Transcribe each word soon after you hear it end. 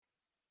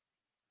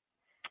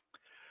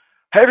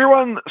Hey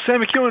everyone, Sam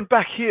McEwen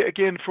back here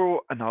again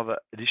for another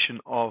edition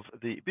of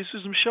the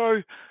Business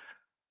Show.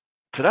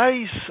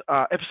 Today's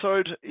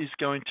episode is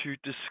going to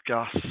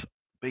discuss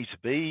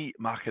B2B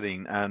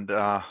marketing and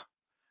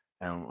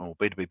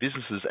B2B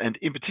businesses, and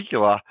in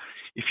particular,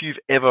 if you've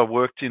ever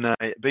worked in a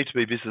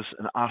B2B business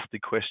and asked the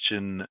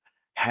question,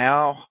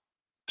 how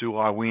do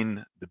I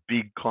win the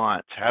big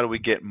clients? How do we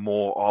get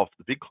more of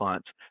the big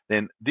clients?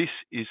 Then this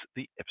is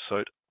the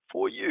episode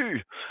for you.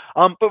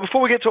 But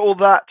before we get to all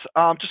that,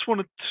 just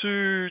wanted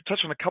to touch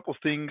on a couple of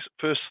things.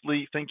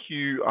 Firstly, thank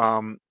you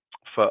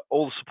for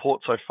all the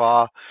support so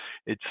far.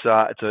 It's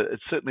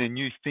certainly a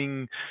new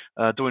thing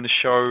doing a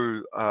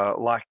show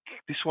like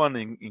this one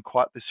in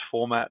quite this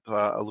format,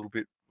 a little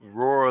bit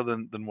rawer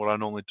than what I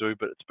normally do,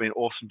 but it's been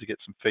awesome to get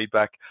some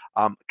feedback.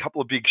 A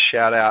couple of big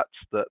shout outs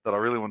that I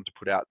really wanted to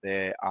put out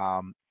there.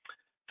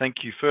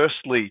 Thank you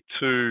firstly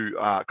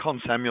to Con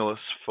Samuelis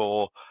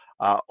for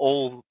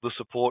all the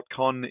support.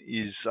 Con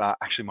is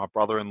actually my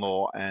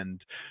brother-in-law,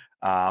 and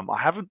I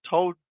haven't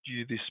told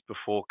you this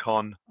before,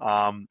 Con,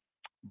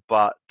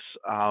 but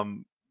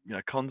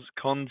Con's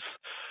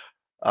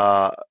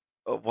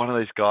one of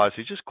these guys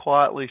who just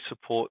quietly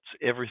supports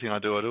everything I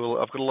do.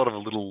 I've got a lot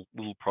of little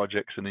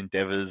projects and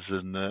endeavors,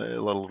 and a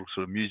lot of little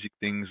sort of music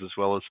things, as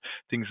well as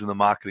things in the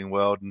marketing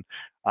world. And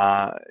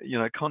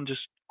Con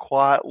just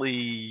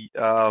quietly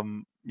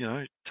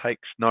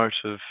takes note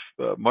of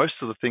most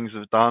of the things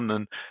I've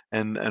done,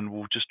 and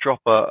will just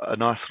drop a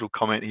nice little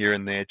comment here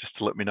and there just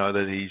to let me know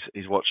that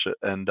he's watched it.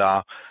 And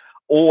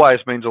always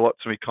means a lot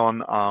to me,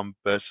 Con.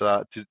 But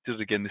did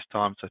it again this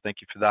time, so thank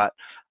you for that.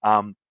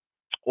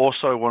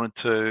 Also wanted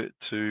to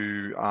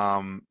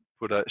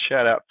put a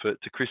shout out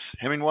to Chris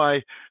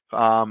Hemingway,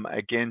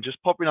 again,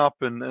 just popping up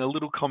and a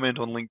little comment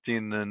on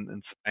LinkedIn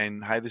and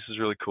saying, hey, this is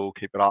really cool,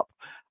 keep it up.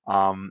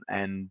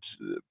 And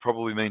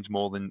probably means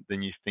more than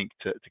you think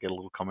to get a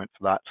little comment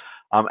for that.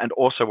 And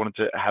also wanted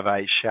to have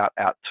a shout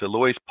out to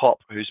Louise Pop,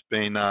 who's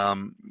been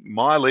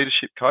my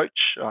leadership coach.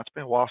 It's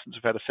been a while since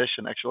we've had a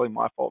session, actually,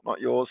 my fault, not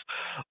yours,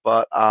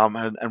 but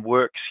and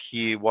works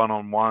here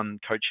one-on-one,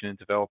 coaching and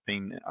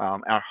developing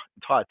our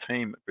entire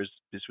team at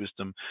Biz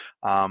Wisdom,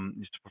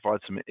 is to provide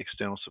some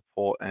external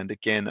support. And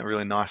again, a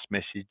really nice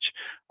message,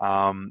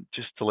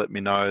 just to let me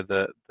know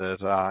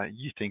that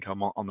you think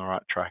I'm on the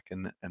right track,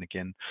 and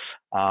again,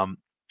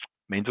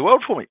 means the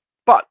world for me.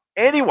 But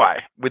anyway,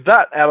 with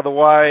that out of the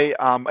way,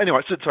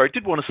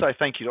 did want to say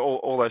thank you to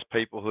all those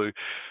people who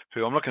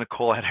I'm not going to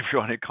call out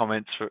everyone who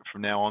comments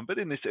from now on, but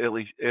in this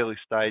early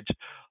stage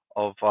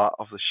of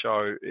the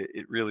show,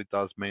 it really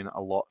does mean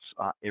a lot.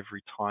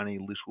 Every tiny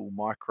little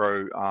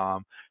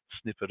micro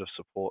snippet of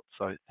support.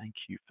 So thank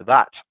you for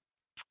that.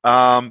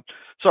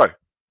 So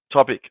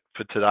topic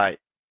for today: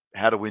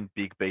 how to win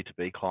big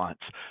B2B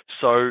clients.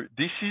 So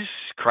this is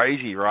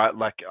crazy, right?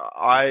 Like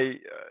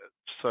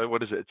so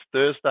what is it? It's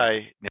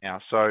Thursday now.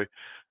 So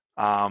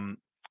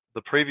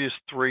the previous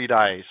 3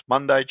 days,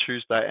 Monday,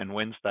 Tuesday, and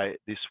Wednesday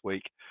this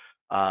week,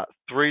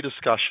 3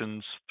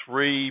 discussions,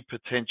 3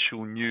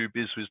 potential new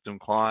Biz Wisdom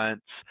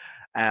clients,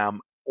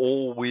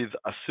 all with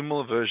a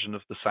similar version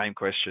of the same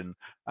question,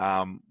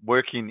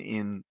 working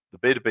in the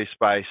B2B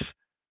space.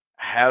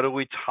 How do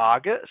we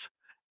target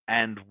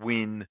and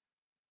win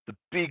the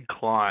big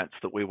clients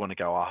that we want to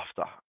go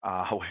after?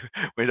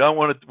 We don't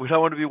want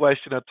to be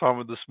wasting our time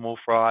with the small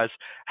fries.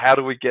 How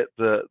do we get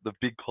the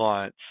big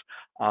clients?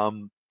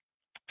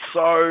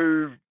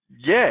 So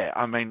yeah,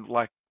 I mean,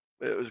 like,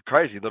 it was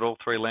crazy that all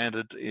 3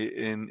 landed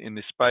in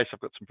this space. I've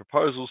got some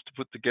proposals to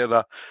put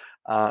together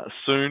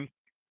soon.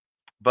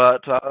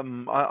 But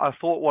I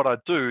thought what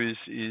I'd do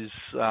is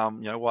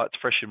why it's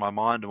fresh in my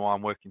mind and why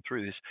I'm working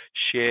through this,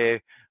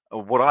 share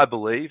what I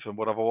believe and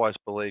what I've always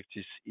believed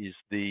is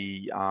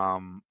the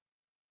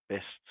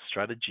best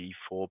strategy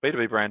for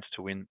B2B brands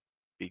to win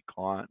big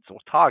clients, or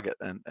target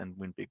and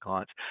win big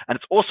clients. And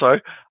it's also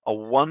a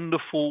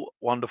wonderful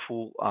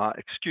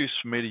excuse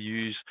for me to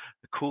use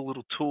a cool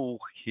little tool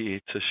here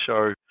to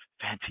show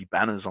fancy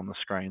banners on the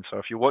screen. So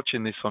if you're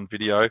watching this on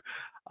video,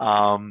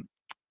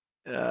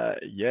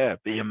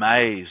 be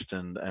amazed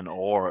and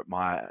awe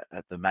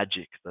at the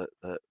magic that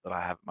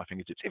I have at my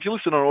fingertips. If you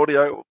listen on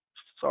audio,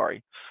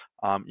 sorry,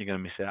 you're going to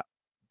miss out.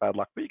 Bad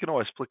luck. But you can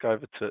always flick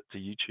over to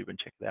YouTube and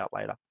check it out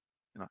later.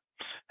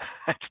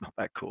 It's not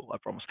that cool, I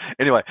promise.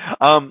 Anyway,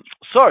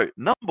 so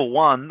number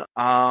one,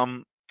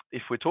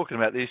 if we're talking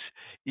about this,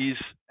 is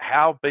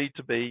how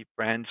B2B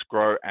brands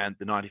grow and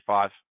the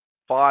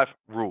 95/5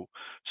 rule.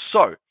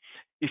 So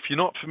if you're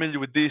not familiar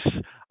with this,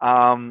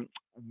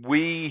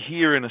 we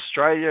here in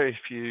Australia,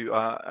 if you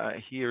are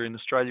here in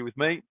Australia with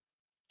me,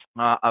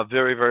 are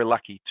very, very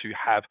lucky to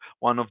have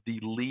one of the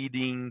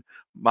leading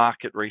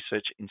market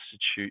research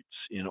institutes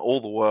in all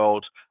the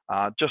world,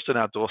 just on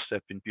our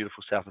doorstep in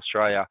beautiful South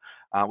Australia,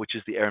 which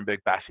is the Ehrenberg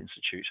Bass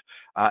Institute.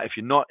 If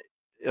you're not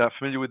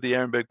familiar with the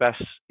Ehrenberg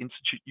Bass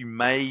Institute, you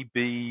may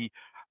be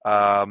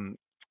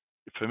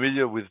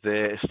familiar with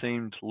their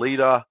esteemed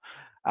leader,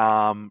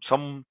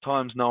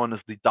 sometimes known as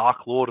the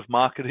Dark Lord of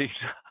Marketing.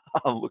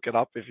 Look it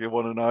up if you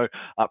want to know,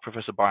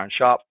 Professor Byron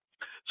Sharp.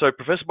 So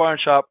Professor Byron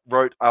Sharp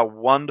wrote a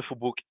wonderful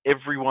book.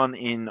 Everyone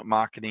in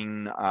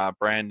marketing,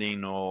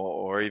 branding,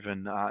 or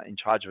even in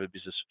charge of a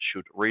business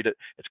should read it.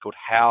 It's called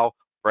How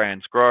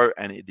Brands Grow,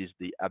 and it is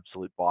the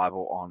absolute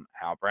Bible on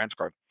how brands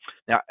grow.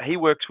 Now, he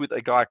works with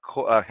a guy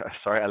called,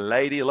 a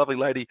lovely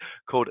lady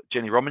called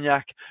Jenny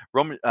Romaniak.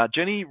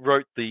 Jenny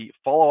wrote the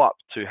follow-up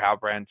to How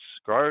Brands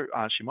Grow.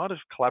 She might have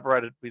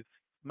collaborated with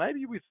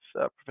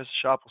Professor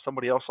Sharp or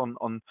somebody else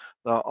on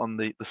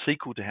the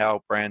sequel to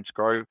How Brands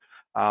Grow.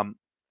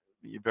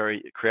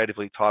 Very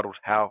creatively titled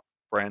How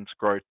Brands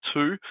Grow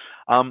 2,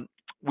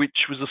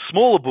 which was a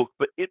smaller book,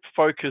 but it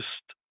focused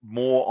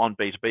more on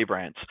B2B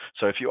brands.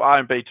 So if you are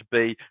in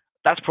B2B,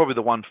 that's probably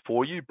the one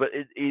for you, but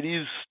it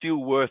is still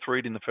worth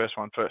reading the first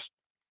one first.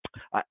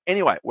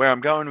 Anyway, where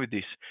I'm going with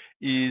this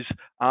is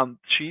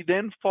she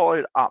then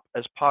followed up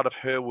as part of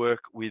her work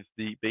with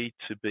the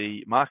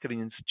B2B Marketing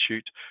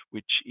Institute,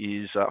 which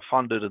is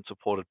funded and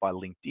supported by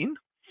LinkedIn.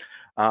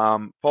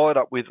 Followed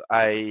up with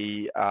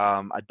a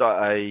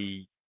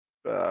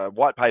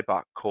white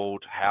paper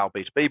called How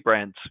B2B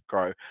Brands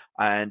Grow,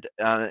 and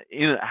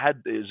in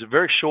it was a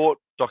very short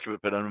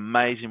document, but an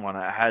amazing one.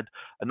 It had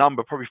a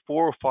number, probably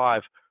 4 or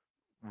 5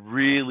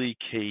 really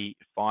key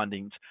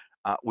findings,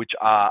 which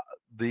are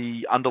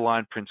the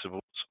underlying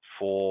principles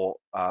for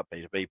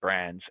B2B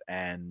brands,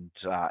 and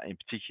in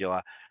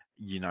particular,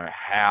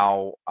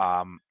 how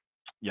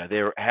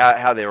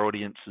how their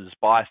audiences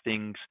buy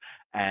things,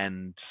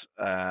 and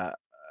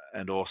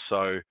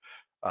also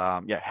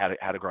how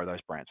to grow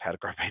those brands, how to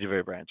grow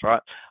B2B brands,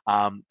 right?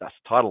 That's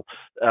the title.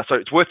 So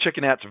it's worth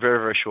checking out. It's a very,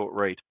 very short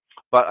read.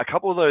 But a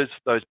couple of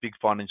those big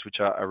findings,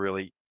 which are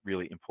really,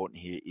 really important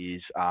here,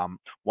 is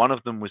one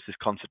of them was this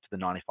concept of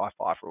the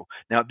 95-5 rule.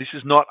 Now, this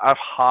is not a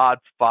hard,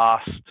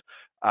 fast,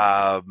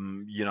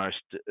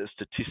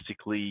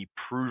 statistically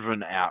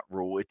proven out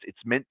rule.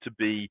 It's meant to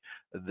be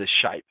the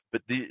shape,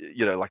 but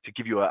like to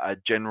give you a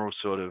general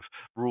sort of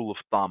rule of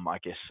thumb, I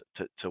guess,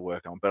 to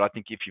work on. But I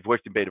think if you've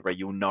worked in B2B,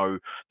 you'll know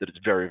that it's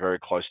very, very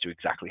close to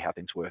exactly how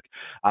things work.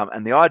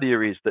 And the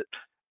idea is that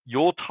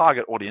your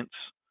target audience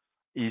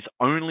is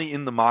only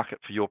in the market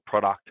for your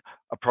product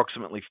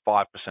approximately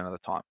 5% of the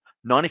time.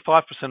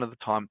 95% of the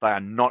time, they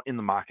are not in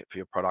the market for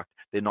your product.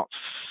 They're not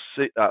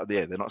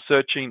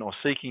searching or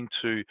seeking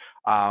to,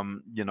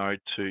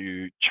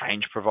 to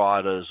change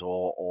providers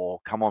or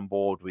come on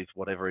board with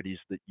whatever it is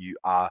that you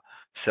are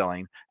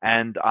selling,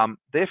 and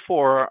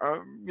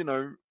therefore,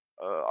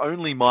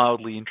 only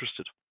mildly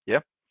interested. Yeah.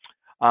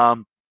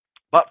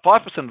 But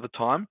 5% of the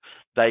time,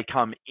 they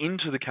come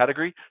into the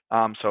category.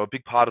 So a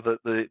big part of this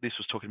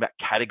was talking about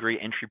category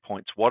entry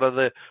points. Where are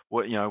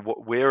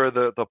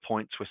the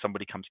points where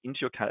somebody comes into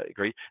your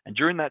category, and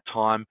during that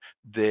time,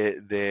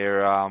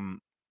 they're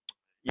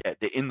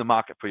in the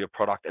market for your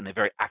product, and they're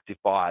very active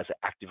buyers,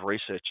 they're active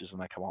researchers,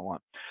 and they come online.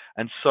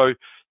 And so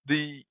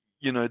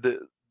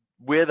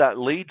where that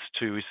leads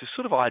to is this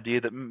sort of idea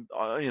that,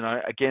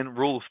 again,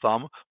 rule of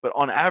thumb, but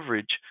on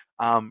average,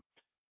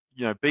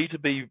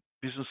 B2B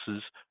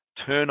businesses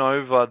turn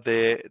over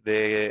their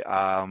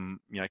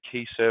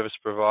key service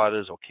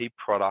providers or key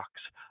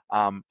products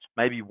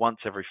maybe once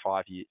every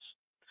 5 years.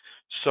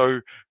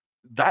 So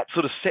that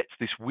sort of sets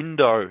this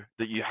window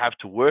that you have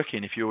to work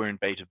in if you're in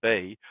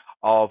B2B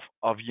of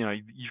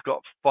you've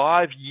got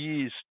 5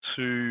 years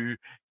to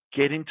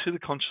get into the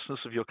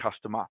consciousness of your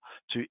customer,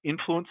 to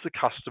influence the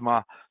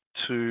customer,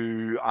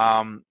 to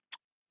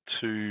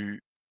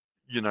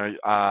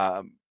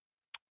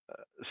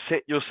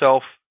set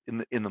yourself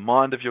in the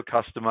mind of your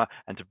customer,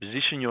 and to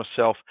position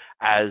yourself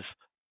as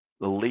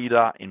the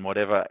leader in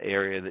whatever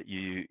area that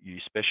you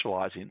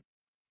specialize in.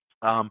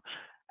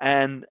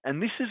 And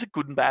this is a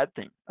good and bad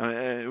thing.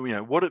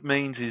 What it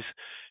means is,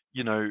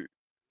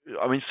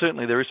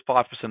 certainly there is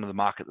 5% of the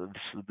market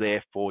that's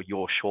there for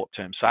your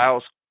short-term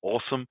sales.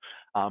 Awesome.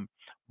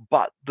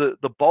 But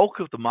the bulk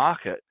of the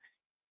market,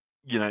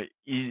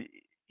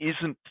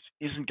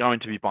 isn't going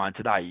to be buying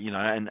today,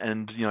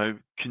 and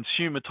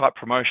consumer type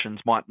promotions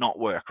might not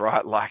work,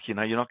 right? Like, you're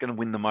not going to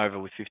win them over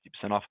with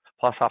 50% off,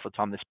 plus half the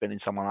time they're spending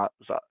someone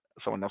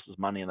else's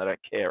money and they don't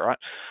care, right?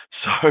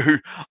 So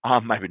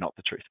maybe not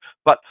the truth,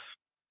 but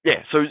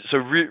yeah, so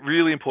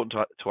really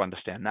important to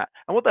understand that.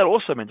 And what that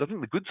also means, I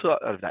think the good side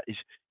of that is,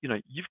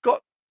 you've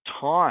got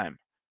time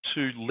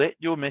to let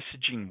your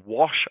messaging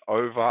wash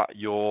over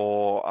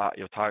your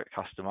target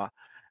customer,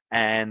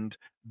 and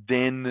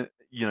then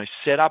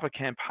set up a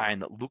campaign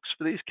that looks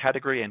for these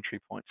category entry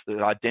points,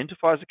 that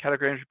identifies the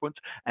category entry points,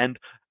 and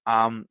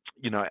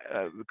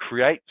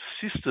create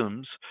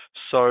systems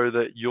so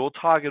that your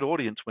target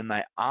audience, when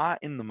they are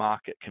in the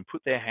market, can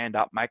put their hand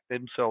up, make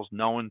themselves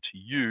known to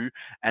you,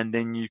 and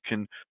then you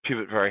can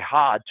pivot very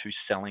hard to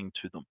selling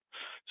to them.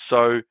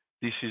 So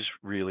this is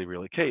really,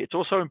 really key. It's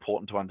also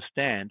important to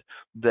understand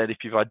that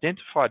if you've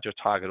identified your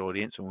target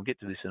audience, and we'll get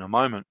to this in a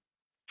moment,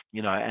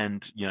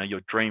 and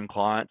your dream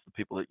clients, the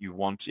people that you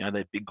want,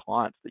 they're big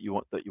clients that you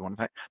want to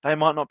take, they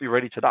might not be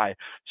ready today.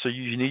 So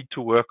you need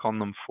to work on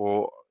them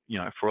for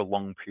for a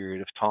long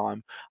period of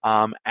time.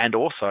 And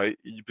also,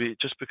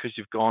 just because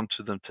you've gone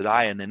to them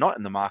today and they're not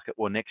in the market,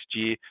 or next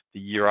year, the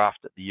year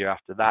after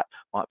that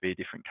might be a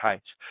different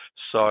case.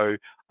 So,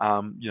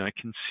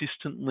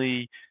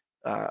 consistently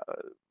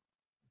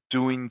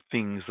doing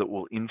things that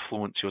will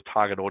influence your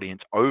target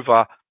audience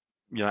over,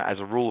 as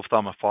a rule of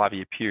thumb, a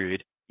 5-year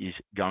period is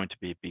going to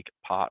be a big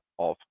part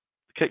of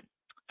the key.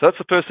 So that's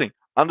the first thing.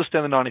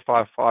 Understand the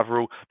 95-5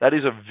 rule. That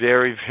is a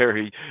very,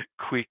 very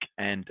quick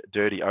and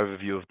dirty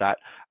overview of that.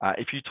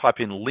 If you type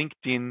in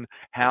LinkedIn,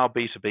 how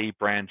B2B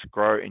brands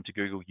grow into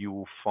Google, you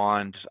will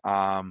find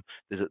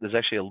there's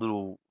actually a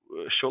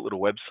short little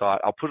website.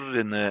 I'll put it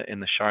in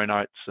the show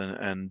notes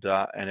and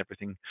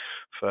everything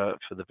for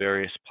the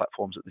various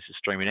platforms that this is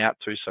streaming out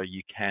to, so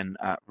you can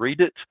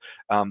read it.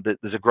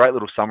 There's a great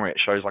little summary. It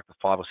shows like the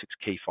 5 or 6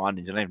 key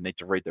findings. You don't even need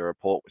to read the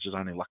report, which is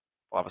only like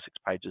 5 or 6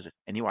 pages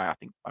anyway, I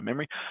think, by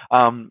memory.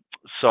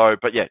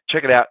 But yeah,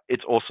 check it out.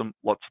 It's awesome.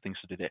 Lots of things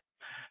to do there.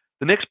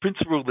 The next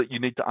principle that you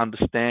need to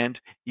understand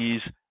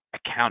is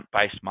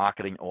account-based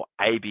marketing, or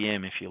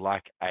ABM, if you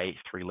like, a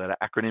 3-letter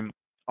acronym.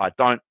 I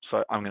don't,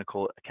 so I'm going to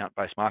call it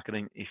account-based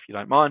marketing, if you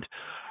don't mind.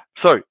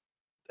 So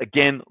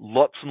again,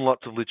 lots and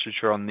lots of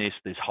literature on this.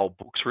 There's whole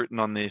books written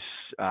on this.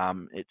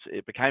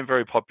 It became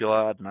very popular,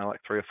 I don't know,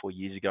 like 3 or 4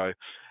 years ago.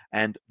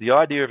 And the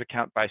idea of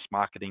account-based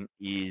marketing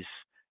is,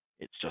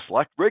 it's just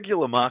like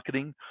regular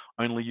marketing,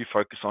 only you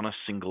focus on a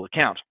single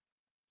account.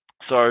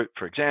 So,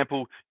 for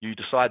example, you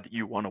decide that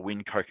you want to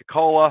win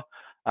Coca-Cola.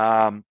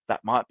 That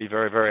might be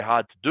very, very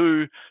hard to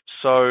do.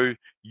 So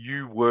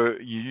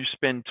you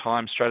spend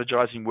time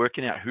strategizing,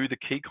 working out who the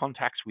key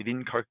contacts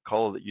within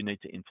Coca-Cola that you need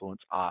to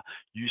influence are.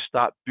 You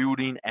start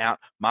building out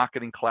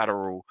marketing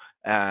collateral,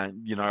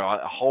 and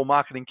a whole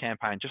marketing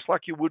campaign, just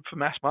like you would for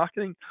mass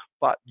marketing,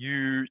 but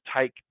you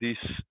take this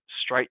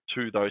straight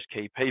to those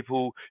key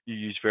people. You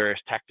use various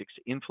tactics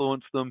to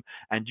influence them,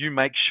 and you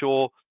make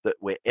sure that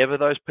wherever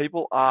those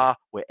people are,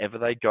 wherever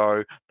they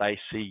go, they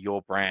see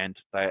your brand.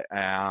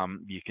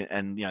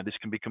 This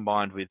can be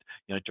combined with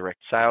direct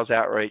sales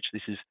outreach.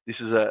 This is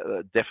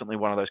definitely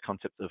one of those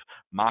concepts of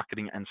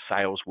marketing and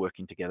sales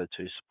working together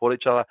to support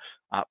each other.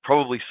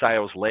 Probably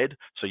sales led,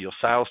 so your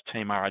sales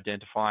team are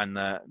identifying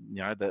the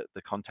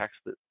contacts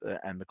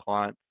and the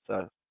client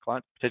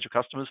potential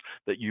customers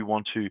that you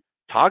want to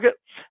target,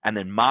 and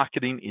then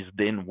marketing is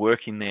then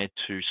working there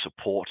to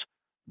support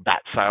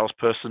that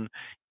salesperson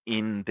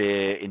in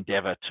their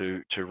endeavor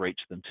to reach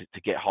them,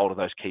 to get hold of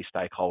those key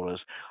stakeholders,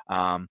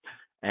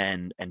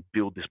 and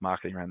build this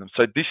marketing around them.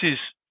 So this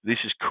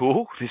is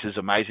cool. This is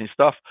amazing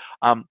stuff.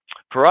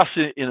 For us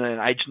in an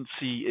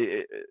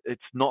agency,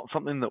 it's not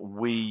something that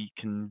we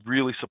can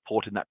really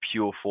support in that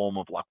pure form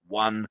of like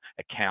one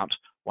account,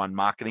 one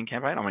marketing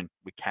campaign. I mean,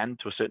 we can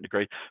to a certain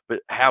degree, but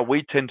how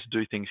we tend to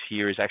do things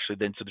here is actually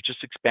then sort of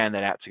just expand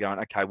that out to going,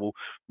 okay, well,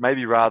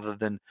 maybe rather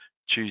than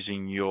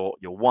choosing your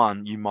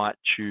one, you might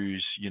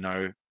choose,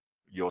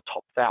 your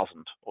top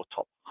 1,000 or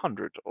top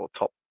 100 or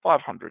top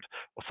 500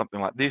 or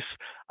something like this.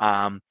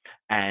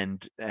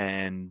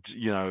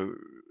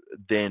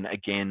 Then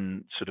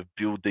again, sort of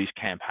build these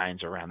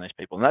campaigns around these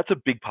people. And that's a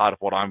big part of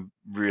what I'm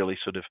really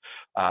sort of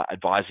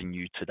advising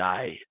you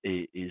today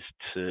is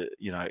to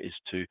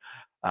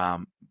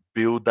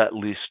build that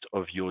list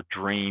of your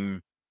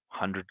dream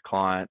 100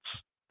 clients,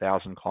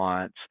 1,000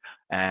 clients,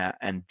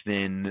 and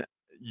then,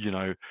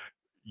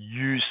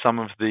 use some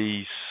of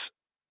these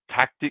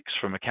tactics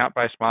from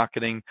account-based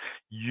marketing,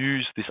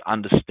 use this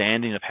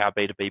understanding of how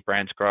B2B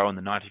brands grow and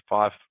the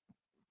 95-5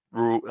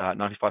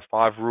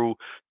 rule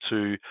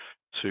to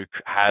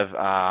have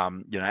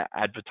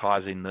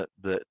advertising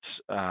that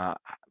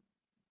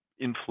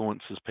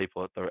influences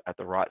people at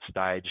the right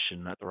stage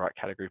and at the right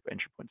category for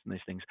entry points and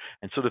these things,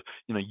 and sort of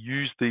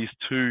use these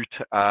two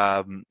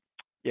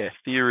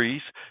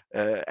theories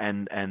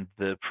and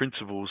the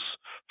principles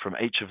from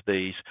each of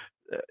these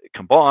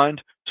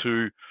combined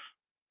to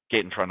get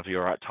in front of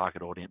your right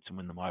target audience and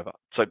win them over.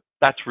 So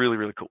that's really,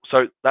 really cool.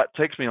 So that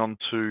takes me on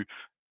to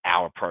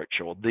our approach,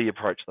 or the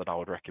approach that I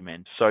would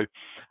recommend. So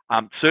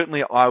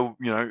certainly,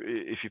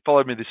 if you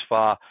followed me this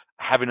far,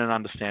 having an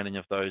understanding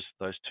of those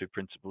two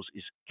principles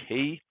is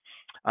key.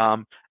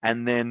 And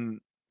then,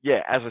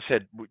 as I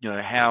said,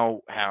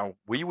 how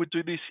we would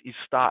do this is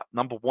start,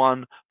 number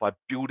one, by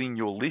building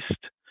your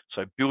list.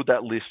 So build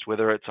that list,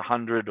 whether it's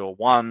 100 or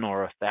 1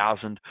 or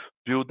 1,000.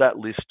 Build that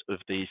list of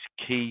these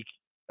key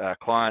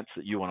clients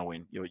that you want to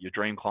win, your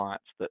dream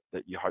clients that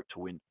you hope to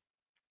win.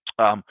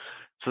 So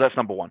that's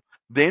number one.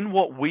 Then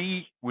what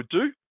we would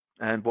do,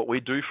 and what we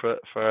do for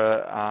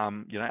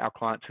our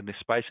clients in this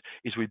space,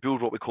 is we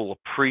build what we call a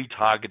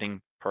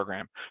pre-targeting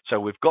program. So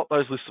we've got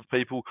those lists of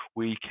people.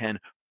 We can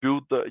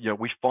build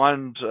we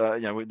find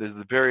there's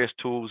the various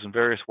tools and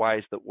various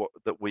ways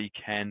that we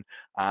can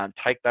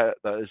take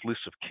those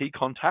lists of key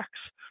contacts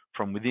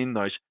from within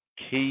those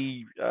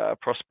key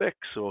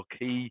prospects or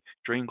key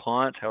dream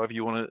clients, however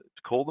you want to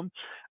call them,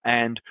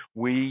 and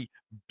we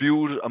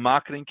build a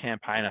marketing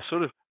campaign, a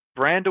sort of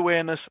brand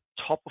awareness,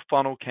 top of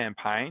funnel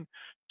campaign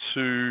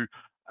to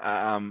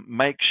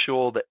make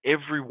sure that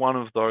every one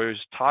of those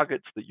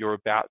targets that you're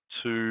about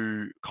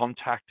to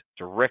contact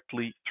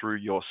directly through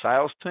your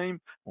sales team.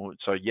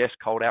 So yes,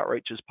 cold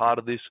outreach is part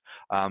of this.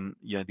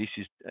 This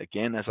is,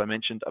 again, as I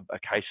mentioned, a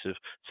case of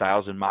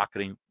sales and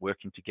marketing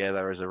working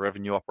together as a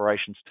revenue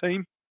operations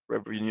team,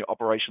 revenue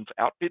operations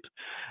outfit,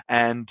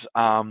 and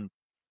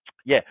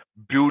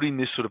building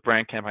this sort of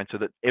brand campaign so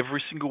that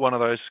every single one of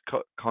those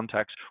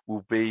contacts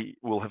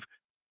will have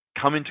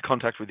come into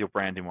contact with your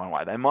brand in one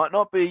way. They might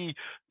not be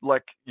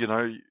like,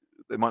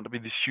 there might not be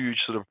this huge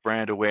sort of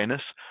brand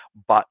awareness,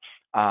 but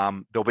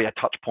there'll be a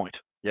touch point.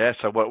 Yeah.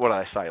 So what do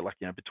they say? Like,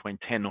 between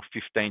 10 or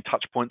 15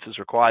 touch points is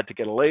required to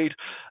get a lead.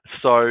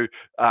 So,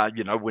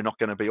 we're not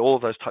going to be all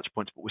of those touch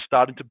points, but we're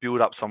starting to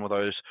build up some of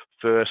those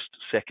first,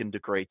 second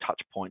degree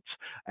touch points,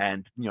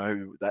 and,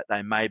 that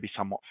they may be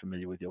somewhat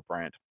familiar with your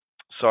brand.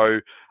 So,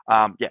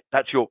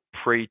 that's your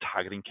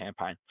pre-targeting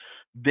campaign.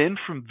 Then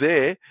from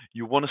there,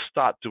 you want to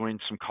start doing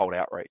some cold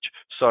outreach.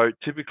 So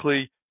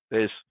typically,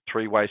 there's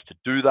 3 ways to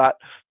do that.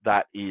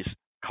 That is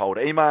cold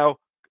email,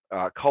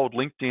 cold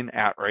LinkedIn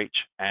outreach,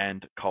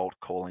 and cold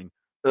calling.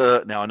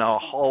 Now, I know a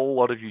whole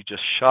lot of you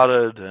just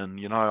shuddered, and,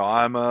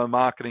 I'm a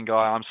marketing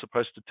guy. I'm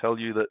supposed to tell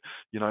you that,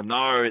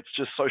 no, it's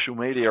just social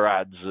media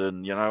ads,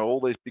 and, all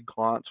these big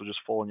clients will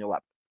just fall in your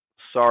lap.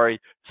 Sorry,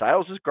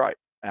 sales is great.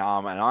 And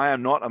I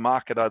am not a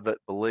marketer that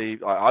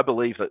I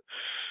believe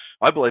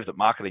that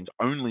marketing's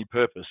only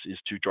purpose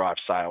is to drive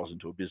sales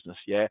into a business.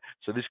 Yeah.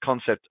 So this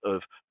concept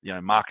of,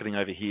 marketing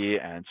over here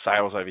and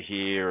sales over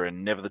here,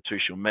 and never the two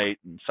shall meet,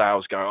 and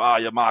sales go,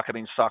 your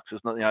marketing sucks.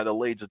 It's not, the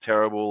leads are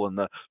terrible. And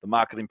the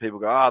marketing people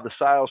go, the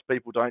sales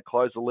people don't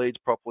close the leads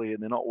properly,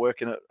 and they're not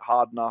working it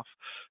hard enough,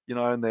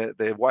 and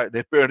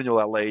they're burning all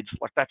our leads.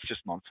 Like, that's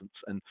just nonsense.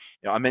 And,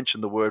 I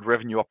mentioned the word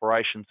revenue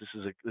operations. This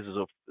is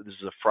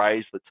a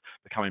phrase that's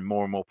becoming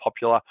more and more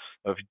popular.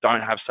 If you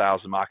don't have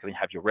sales and marketing,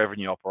 have your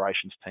revenue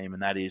operations team,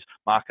 and that is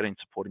marketing,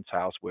 supporting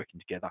sales,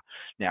 working together.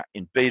 Now,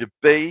 in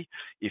B2B,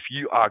 if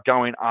you are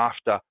going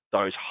after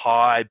those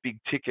high, big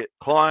ticket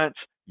clients,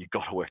 you've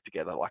got to work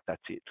together. Like,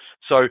 that's it.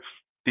 So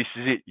this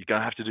is it. You're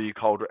going to have to do your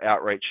cold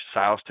outreach.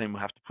 Sales team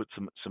will have to put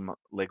some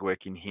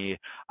legwork in here.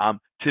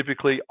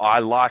 Typically, I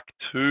like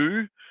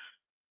to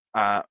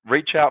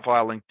reach out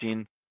via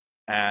LinkedIn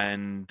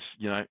and,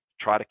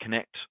 try to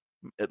connect,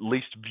 at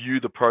least view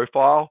the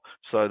profile,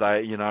 so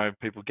they,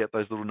 people get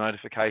those little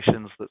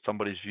notifications that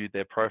somebody's viewed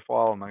their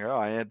profile, and they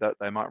go, that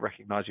they might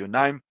recognize your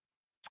name.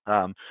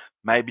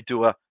 Maybe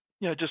do a,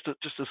 just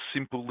a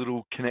simple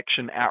little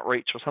connection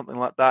outreach or something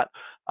like that.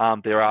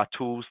 There are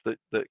tools that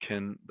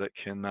can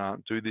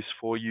do this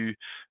for you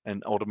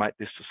and automate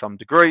this to some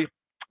degree.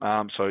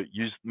 So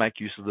make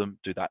use of them.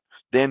 Do that.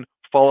 Then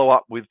follow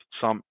up with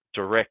some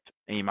direct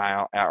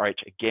email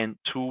outreach. Again,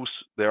 tools.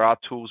 There are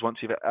tools once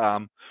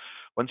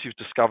you've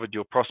discovered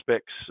your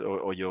prospects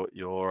or your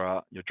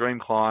dream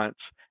clients,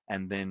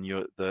 and then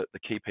the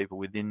key people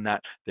within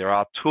that, there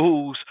are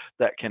tools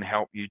that can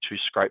help you to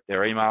scrape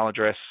their email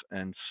address.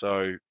 And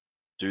so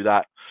do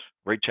that.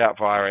 Reach out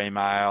via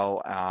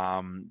email.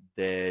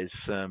 There's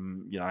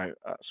some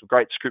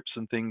great scripts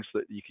and things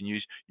that you can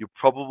use. You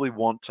probably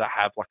want to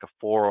have like a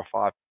 4 or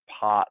 5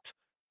 part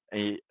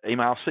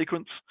email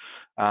sequence.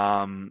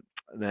 And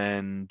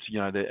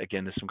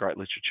again, there's some great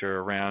literature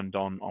around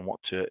on what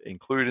to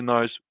include in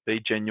those.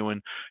 Be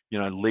genuine,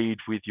 lead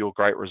with your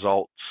great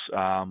results,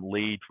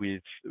 lead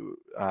with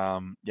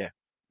the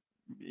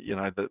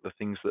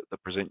things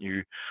that present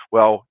you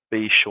well.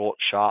 Be short,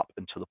 sharp,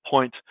 and to the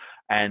point,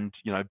 and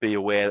be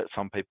aware that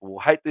some people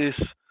will hate this.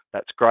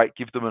 That's great.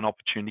 Give them an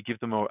opportunity, give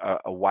them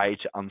a way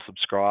to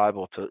unsubscribe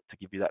or to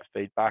give you that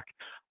feedback.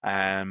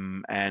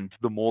 And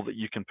the more that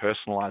you can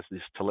personalize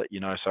this to let you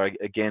know. So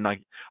again, I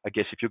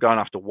guess if you're going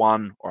after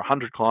 1 or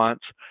 100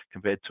 clients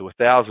compared to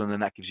 1,000, then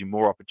that gives you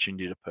more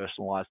opportunity to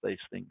personalize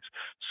these things.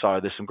 So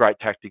there's some great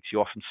tactics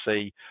you often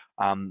see.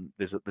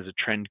 There's a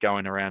trend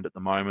going around at the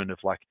moment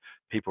of like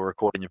people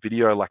recording a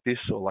video like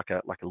this, or like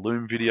a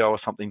Loom video or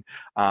something,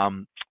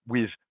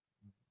 with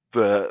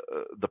the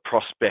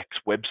prospect's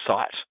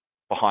website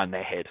behind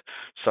their head.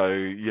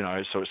 So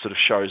so it sort of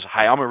shows,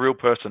 hey, I'm a real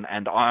person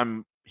and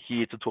I'm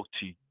here to talk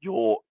to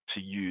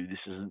you. This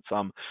isn't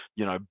some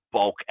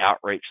bulk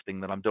outreach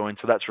thing that I'm doing.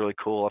 So that's really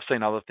cool. I've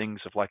seen other things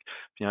of like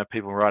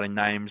people writing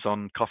names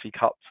on coffee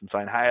cups and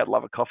saying, hey, I'd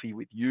love a coffee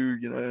with you,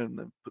 and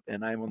then put their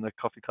name on the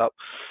coffee cup.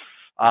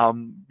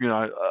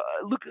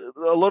 Look,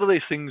 a lot of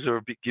these things are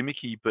a bit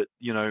gimmicky, but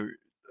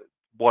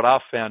what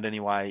I've found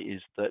anyway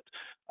is that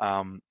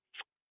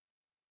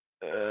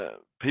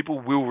people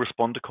will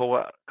respond to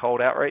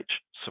cold outreach,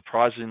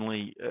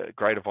 surprisingly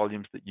greater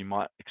volumes that you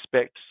might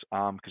expect,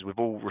 because we've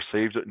all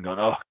received it and gone,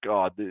 oh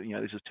God,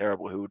 this is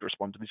terrible. Who would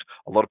respond to this?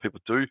 A lot of people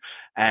do.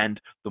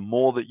 And the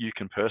more that you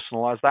can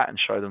personalize that and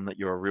show them that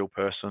you're a real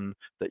person,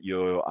 that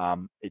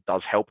it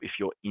does help if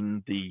you're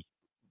in the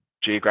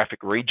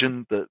geographic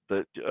region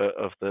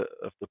of the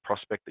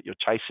prospect that you're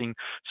chasing.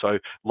 So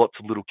lots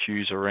of little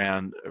cues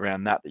around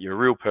that you're a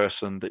real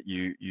person, that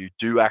you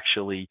do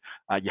actually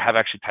you have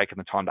actually taken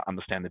the time to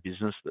understand the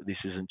business, that this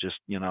isn't just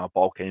a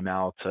bulk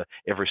email to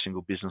every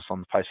single business on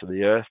the face of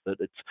the earth, that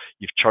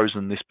you've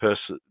chosen this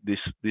person, this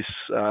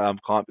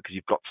client, because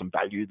you've got some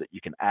value that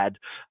you can add,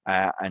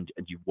 and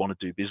you want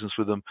to do business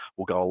with them,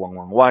 will go a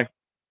long way.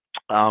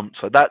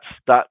 So that's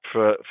that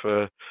for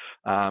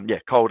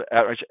cold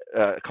outreach,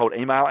 cold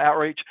email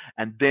outreach,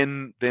 and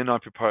then I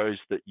propose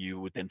that you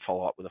would then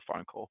follow up with a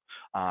phone call,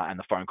 and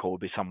the phone call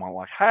would be someone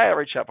like, hey, I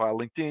reached out via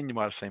LinkedIn, you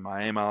might have seen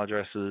my email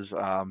addresses,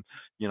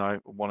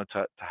 wanted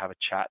to have a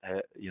chat,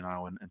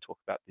 and talk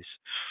about this.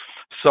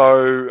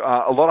 So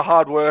a lot of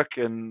hard work,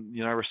 and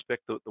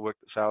respect the work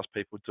that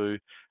salespeople do,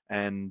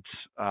 and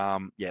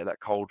that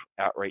cold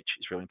outreach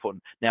is really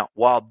important. Now,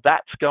 while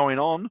that's going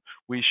on,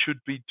 we've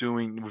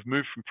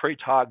moved from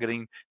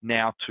pre-targeting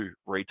now to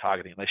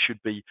retargeting. There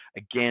should be,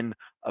 again,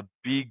 a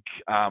big,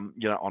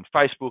 on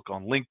Facebook,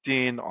 on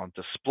LinkedIn, on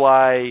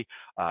display,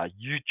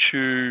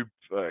 YouTube,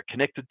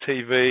 connected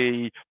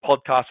TV,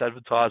 podcast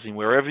advertising,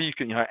 wherever you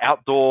can,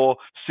 outdoor,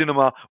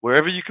 cinema,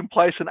 wherever you can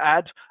place an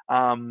ad.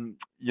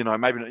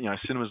 Maybe,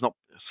 cinema's not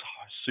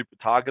super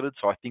targeted,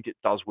 so I think it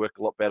does work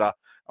a lot better.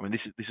 I mean,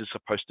 this is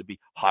supposed to be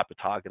hyper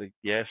targeted,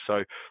 yeah.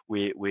 So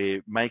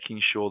we're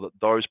making sure that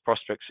those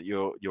prospects that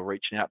you're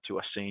reaching out to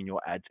are seeing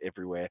your ads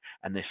everywhere,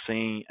 and they're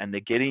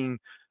getting.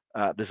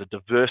 There's a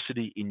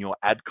diversity in your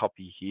ad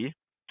copy here.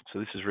 So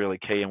this is really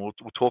key, and we'll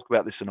talk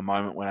about this in a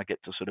moment when I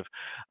get to sort of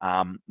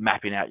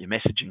mapping out your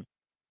messaging.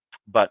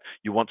 But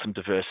you want some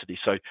diversity.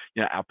 So,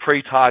 our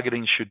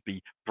pre-targeting should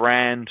be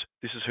brand.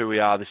 This is who we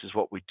are. This is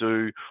what we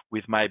do,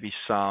 with maybe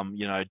some,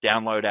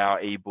 download our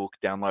ebook,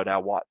 download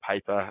our white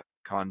paper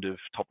kind of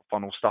top of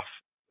funnel stuff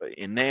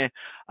in there.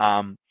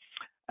 And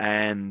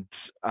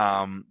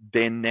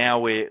then now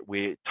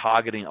we're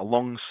targeting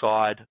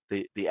alongside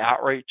the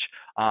outreach,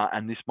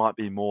 and this might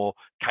be more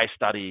case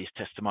studies,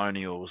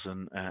 testimonials,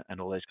 and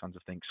all these kinds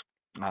of things.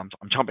 I'm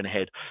jumping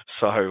ahead,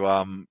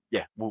 so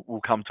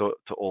we'll come to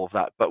all of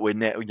that. But we're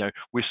now,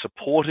 we're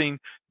supporting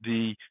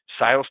the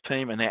sales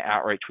team and their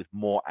outreach with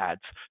more ads.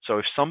 So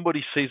if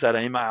somebody sees that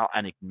email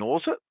and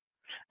ignores it,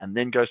 and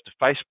then goes to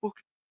Facebook,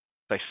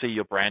 they see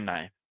your brand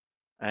name.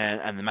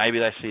 And maybe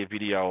they see a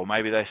video, or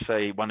maybe they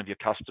see one of your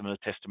customer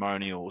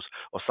testimonials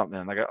or something,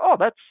 and they go, oh,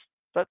 that's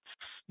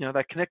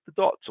they connect the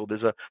dots, or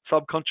there's a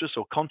subconscious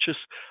or conscious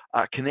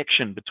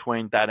connection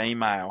between that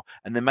email,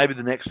 and then maybe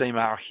the next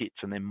email hits,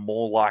 and they're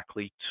more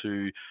likely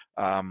to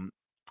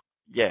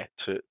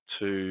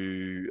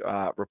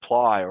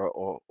reply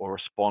or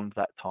respond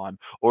that time.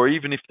 Or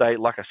even if they,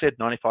 like I said,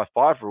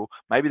 95/5 rule,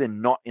 maybe they're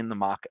not in the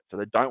market, so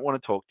they don't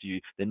want to talk to you.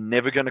 They're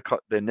never going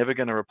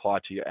to reply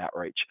to your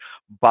outreach,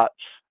 but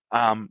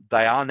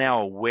they are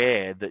now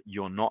aware that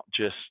you're not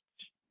just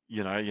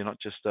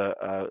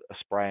a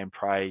spray and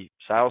pray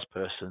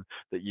salesperson,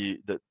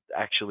 that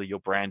actually your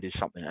brand is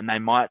something, and they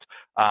might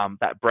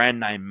that brand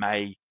name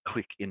may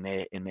click in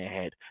their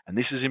head. And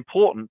this is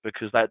important,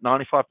 because that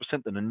 95%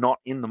 that are not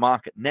in the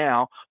market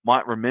now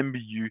might remember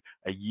you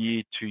a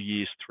year, 2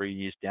 years, 3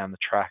 years down the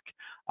track.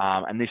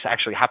 And this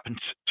actually happened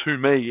to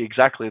me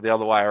exactly the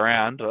other way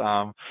around.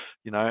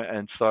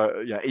 And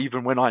so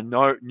even when I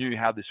knew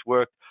how this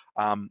worked,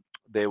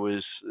 there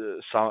was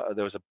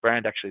a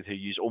brand actually who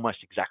used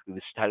almost exactly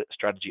this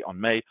strategy on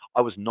me.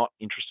 I was not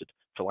interested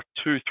for like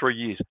 2-3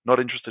 years. Not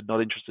interested.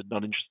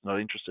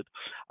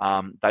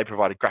 They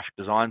provided graphic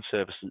design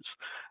services,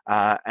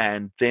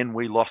 and then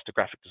we lost a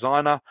graphic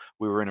designer.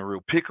 We were in a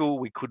real pickle.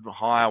 We couldn't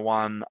hire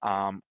one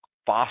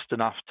fast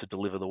enough to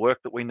deliver the work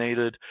that we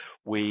needed.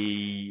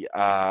 We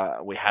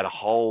had a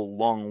whole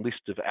long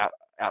list of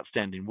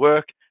outstanding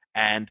work,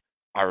 and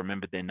I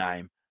remembered their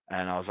name.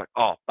 And I was like,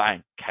 oh,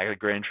 bang,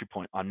 category entry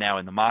point. I'm now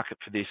in the market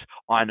for this.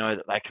 I know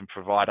that they can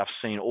provide, I've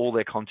seen all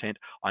their content.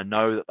 I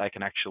know that they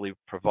can actually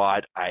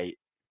provide a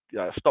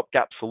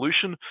stopgap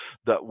solution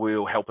that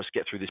will help us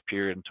get through this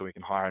period until we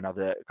can hire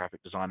another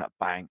graphic designer.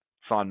 Bang,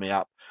 sign me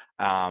up.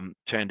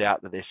 Turned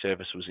out that their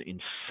service was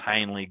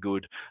insanely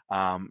good,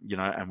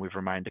 and we've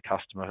remained a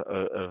customer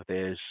of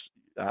theirs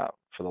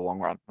for the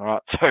long run. All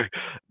right. So,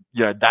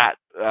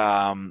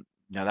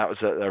 that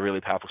was a really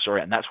powerful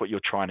story, and that's what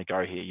you're trying to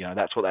go here.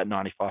 That's what that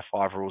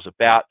 95/5 rule is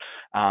about,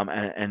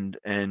 and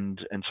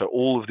so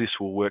all of this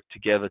will work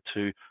together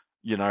to,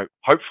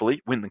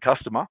 hopefully win the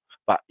customer,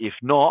 but if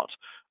not,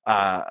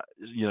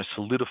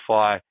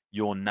 solidify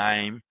your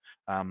name,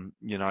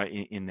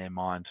 in their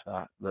mind.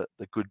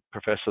 The good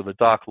professor, the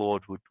Dark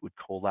Lord, would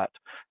call that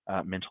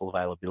mental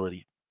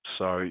availability.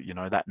 So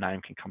that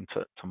name can come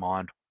to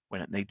mind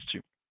when it needs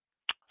to.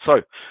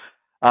 So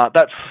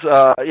that's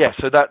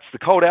the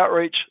cold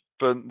outreach.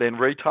 Then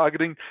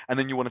retargeting, and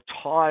then you want to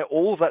tie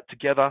all of that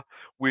together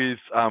with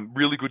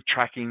really good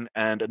tracking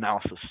and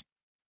analysis.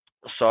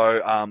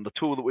 So the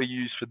tool that we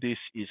use for this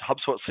is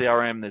HubSpot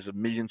CRM. There's a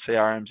million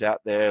CRMs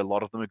out there. A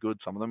lot of them are good,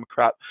 some of them are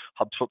crap.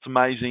 HubSpot's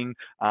amazing.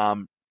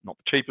 not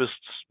the cheapest.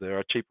 There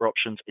are cheaper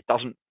options. It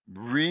doesn't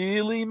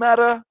really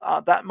matter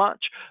that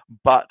much.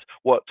 But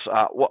what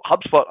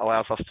HubSpot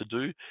allows us to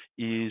do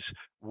is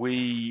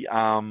we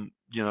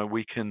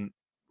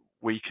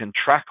can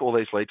track all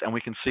these leads, and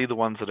we can see the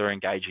ones that are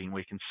engaging.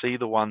 We can see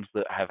the ones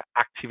that have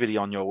activity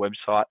on your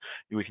website.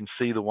 We can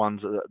see the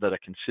ones that are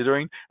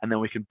considering, and then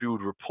we can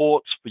build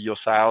reports for your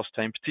sales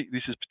team.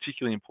 This is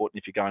particularly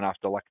important if you're going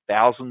after like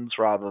thousands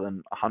rather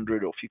than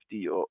 100 or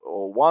 50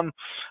 or one.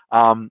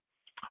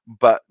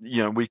 But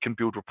we can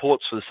build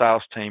reports for the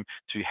sales team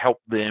to help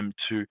them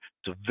to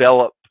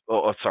develop,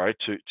 to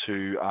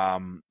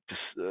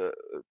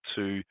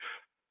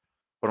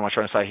what am I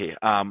trying to say here?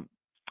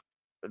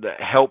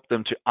 That help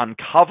them to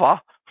uncover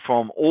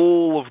from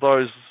all of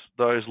those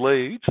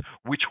leads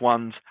which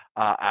ones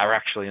are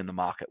actually in the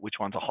market, which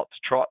ones are hot to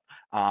trot,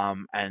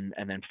 and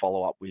then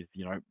follow up with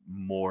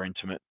more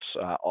intimate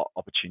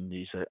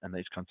opportunities and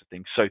these kinds of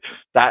things. So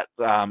that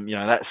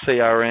that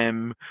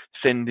CRM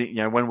sending,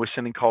 when we're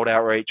sending cold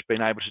outreach,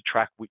 being able to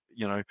track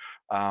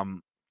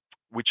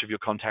which of your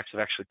contacts have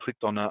actually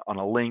clicked on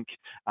a link,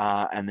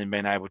 and then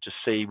being able to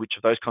see which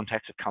of those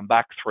contacts have come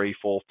back 3,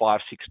 4,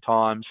 5, 6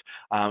 times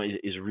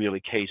is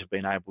really key to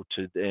being able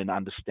to then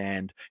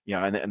understand,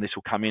 and this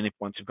will come in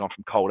once you've gone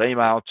from cold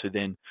email to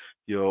then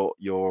your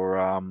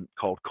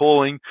cold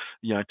calling,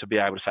 to be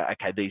able to say,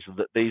 okay, these are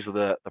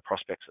the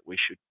prospects that we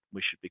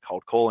should be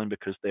cold calling,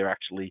 because they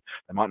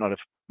might not have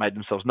made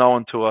themselves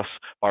known to us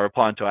by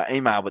replying to our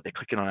email, but they're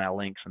clicking on our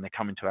links and they're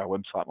coming to our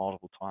website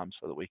multiple times,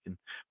 so that we can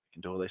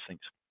do all these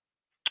things.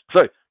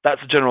 So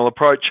that's a general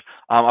approach.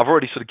 I've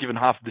already sort of given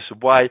half of this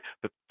away,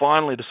 but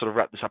finally, to sort of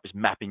wrap this up, is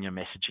mapping your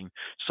messaging.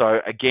 So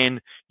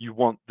again, you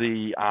want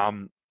the,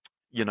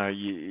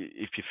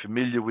 if you're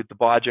familiar with the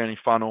buyer journey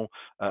funnel,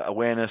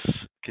 awareness,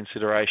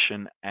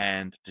 consideration,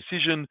 and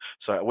decision.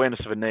 So awareness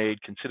of a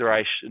need,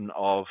 consideration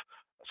of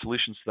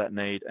solutions to that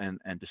need, and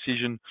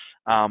decision.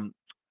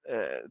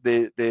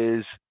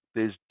 There's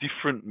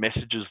different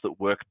messages that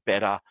work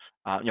better.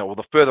 Well,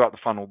 the further up the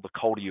funnel, the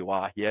colder you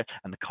are,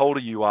 and the colder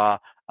you are,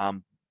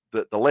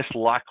 the less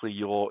likely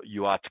you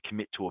are to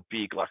commit to a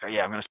big, like,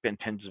 I'm going to spend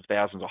tens of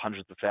thousands or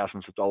hundreds of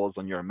thousands of dollars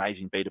on your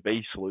amazing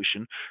B2B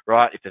solution,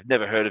 right? If they've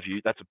never heard of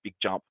you, that's a big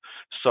jump.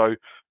 So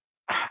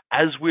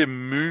as we're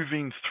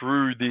moving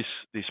through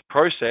this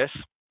process,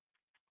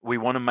 we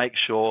want to make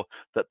sure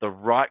that the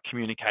right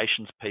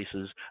communications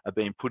pieces are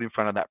being put in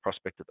front of that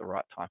prospect at the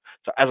right time.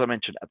 So as I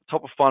mentioned, at the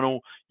top of funnel,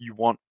 you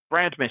want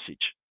brand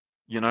message.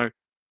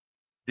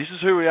 This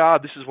is who we are.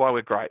 This is why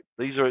we're great.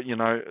 These are,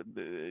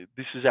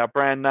 this is our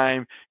brand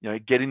name.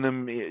 Getting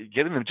them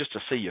just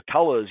to see your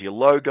colors, your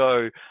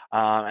logo,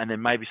 and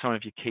then maybe some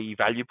of your key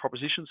value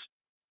propositions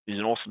is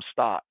an awesome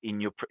start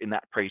in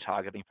that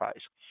pre-targeting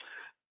phase.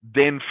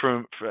 Then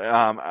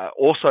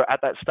also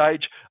at that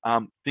stage,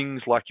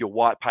 things like your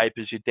white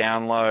papers, your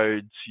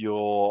downloads,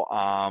 your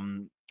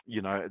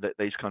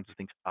these kinds of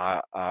things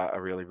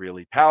are really,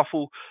 really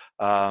powerful.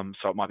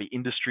 So it might be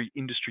industry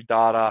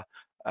data.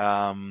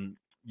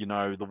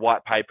 The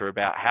white paper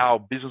about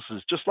how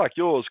businesses just like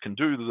yours can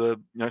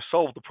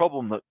solve the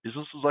problem that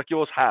businesses like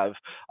yours have,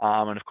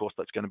 and of course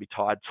that's going to be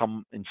tied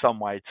in some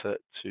way to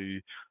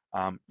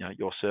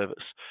your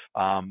service,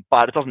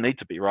 but it doesn't need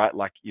to be, right?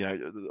 Like,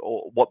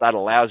 what that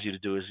allows you to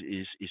do is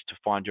to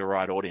find your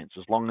right audience.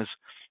 As long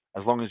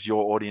as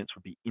your audience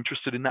would be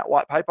interested in that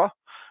white paper,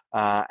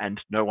 and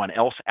no one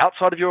else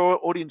outside of your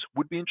audience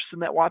would be interested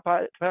in that white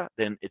paper,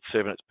 then it's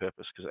serving its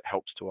purpose, because it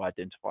helps to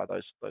identify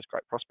those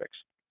great prospects.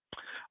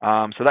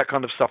 So that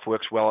kind of stuff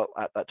works well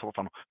at that top of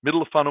funnel.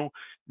 Middle of funnel,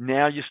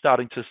 now you're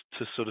starting to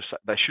sort of,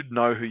 they should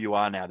know who you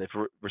are now. They've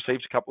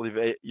received a couple of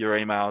your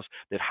emails.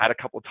 They've had a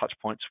couple of touch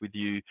points with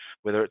you,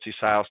 whether it's your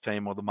sales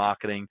team or the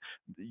marketing.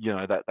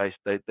 That they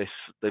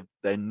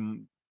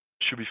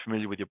should be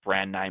familiar with your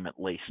brand name at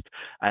least.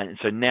 And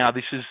so now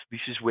this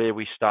is where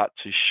we start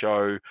to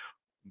show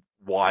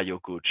why you're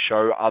good.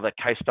 Show other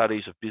case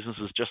studies of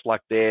businesses just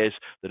like theirs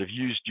that have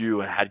used you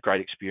and had great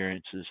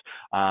experiences.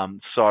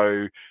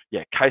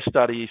 Case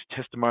studies,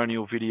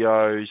 testimonial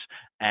videos,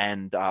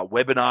 and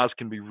webinars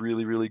can be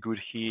really, really good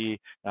here.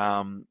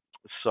 Those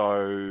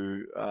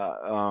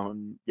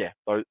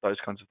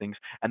kinds of things.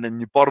 And then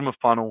your bottom of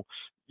funnel,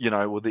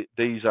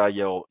 these are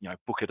your,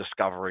 book a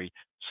discovery,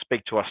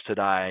 speak to us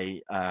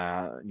today,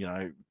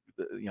 the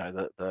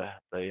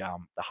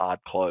hard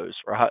close,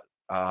 right?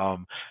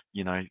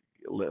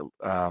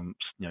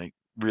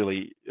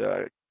 Really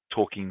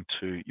talking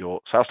to your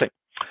sales team.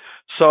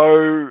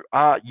 So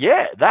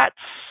that's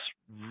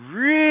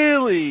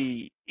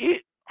really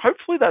it.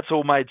 Hopefully that's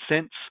all made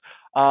sense.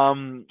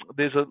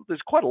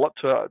 There's quite a lot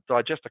to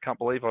digest. I can't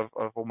believe I've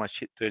almost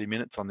hit 30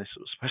 minutes on this. It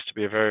was supposed to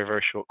be a very,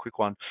 very short, quick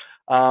one.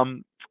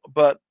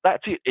 But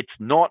that's it. It's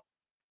not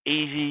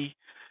easy.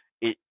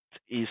 It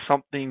is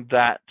something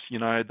that,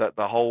 that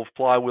the whole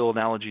flywheel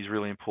analogy is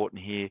really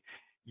important here.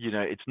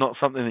 It's not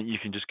something that you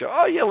can just go,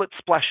 oh yeah, let's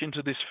splash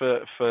into this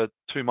for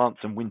 2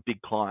 months and win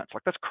big clients.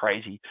 Like, that's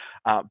crazy.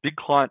 Big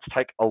clients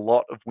take a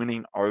lot of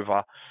winning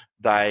over.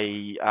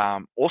 They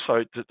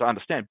also, to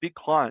understand, big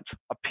clients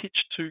are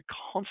pitched to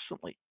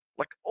constantly.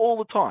 like all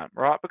the time,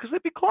 right? Because they're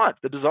big clients,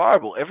 they're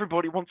desirable.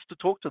 Everybody wants to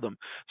talk to them,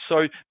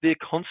 so they're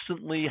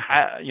constantly,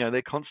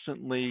 they're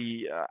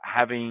constantly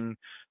having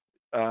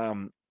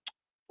um,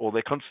 or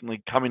they're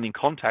constantly coming in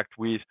contact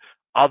with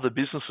other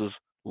businesses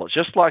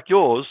just like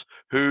yours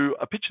who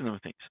are pitching them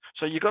things.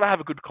 So you've got to have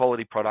a good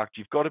quality product.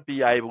 You've got to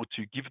be able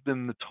to give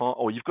them the time,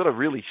 or you've got to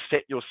really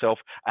set yourself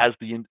as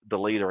the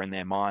leader in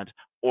their mind,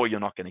 or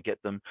you're not going to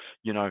get them.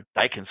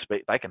 They can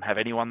speak, they can have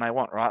anyone they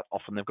want, right?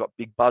 Often they've got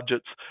big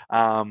budgets. They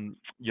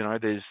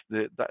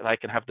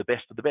can have the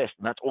best of the best,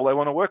 and that's all they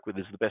want to work with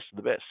is the best of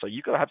the best. So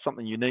you've got to have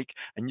something unique,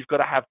 and you've got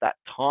to have that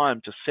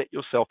time to set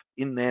yourself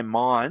in their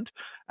mind,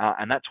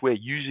 and that's where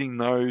using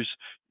those,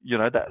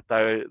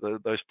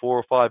 those 4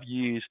 or 5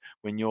 years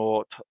when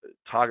your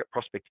target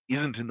prospect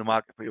isn't in the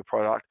market for your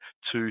product,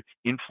 to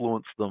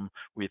influence them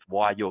with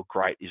why you're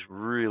great is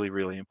really,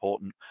 really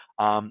important.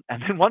 And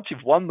then once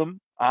you've won them,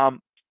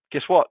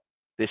 guess what?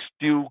 They're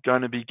still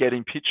going to be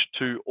getting pitched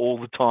to all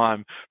the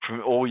time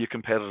from all your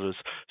competitors.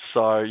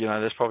 So,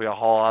 there's probably a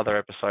whole other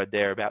episode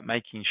there about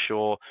making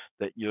sure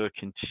that you're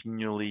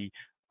continually,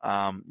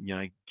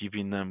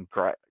 giving them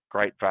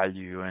great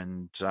value,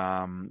 and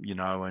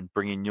and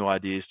bringing new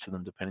ideas to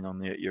them depending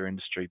on your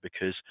industry,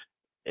 because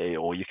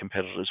or your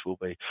competitors will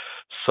be.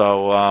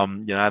 So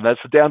that's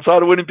the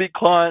downside of winning big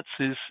clients,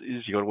 is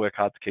you got to work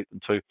hard to keep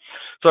them too.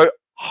 So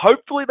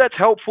hopefully that's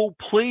helpful.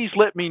 Please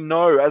let me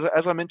know,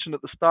 as I mentioned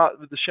at the start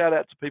with the shout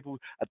out to people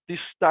at this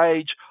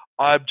stage.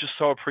 I'm just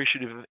so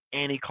appreciative of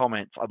any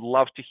comments. I'd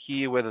love to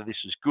hear whether this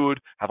is good.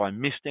 Have I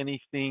missed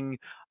anything?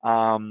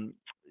 Let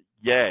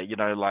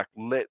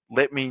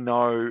me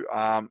know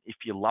if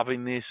you're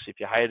loving this, if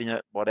you're hating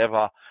it,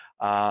 whatever,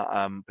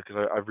 because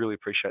I really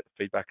appreciate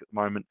the feedback at the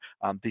moment.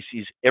 This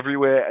is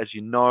everywhere, as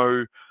you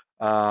know.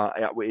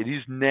 It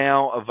is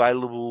now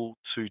available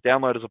to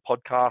download as a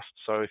podcast.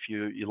 So if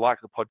you like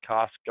the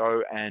podcast,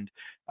 go and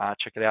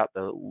check it out.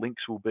 The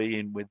links will be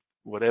in with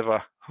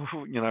whatever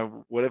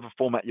whatever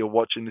format you're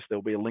watching this.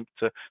 There'll be a link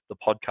to the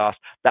podcast.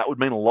 That would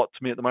mean a lot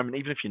to me at the moment.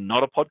 Even if you're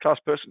not a podcast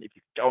person, if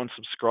you go and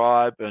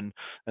subscribe and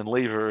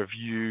leave a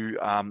review,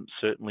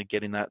 certainly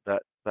getting that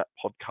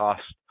podcast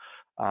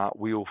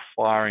wheel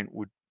firing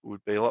would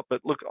be a lot.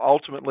 But look,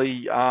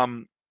 ultimately,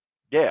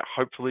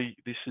 hopefully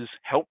this has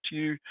helped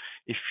you.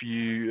 If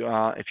you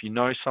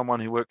know someone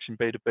who works in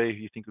B2B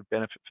who you think would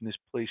benefit from this,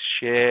 please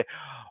share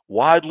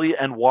widely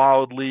and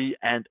wildly.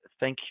 And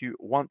thank you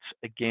once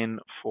again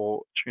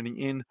for tuning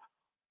in.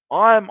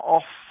 I'm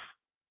off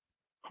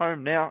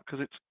home now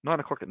because it's 9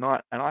 o'clock at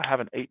night and I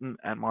haven't eaten,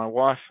 and my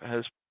wife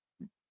has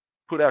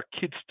put our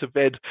kids to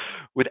bed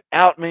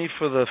without me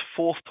for the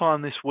 4th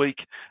time this week,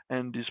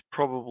 and is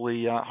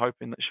probably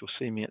hoping that she'll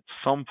see me at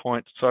some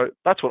point. So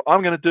that's what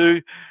I'm going to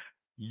do.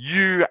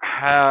 You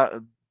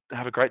have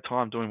a great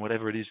time doing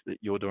whatever it is that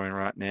you're doing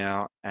right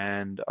now,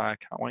 and I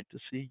can't wait to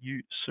see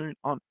you soon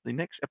on the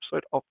next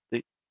episode of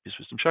the Biz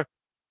Wisdom Show.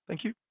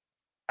 Thank you.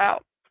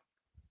 Out.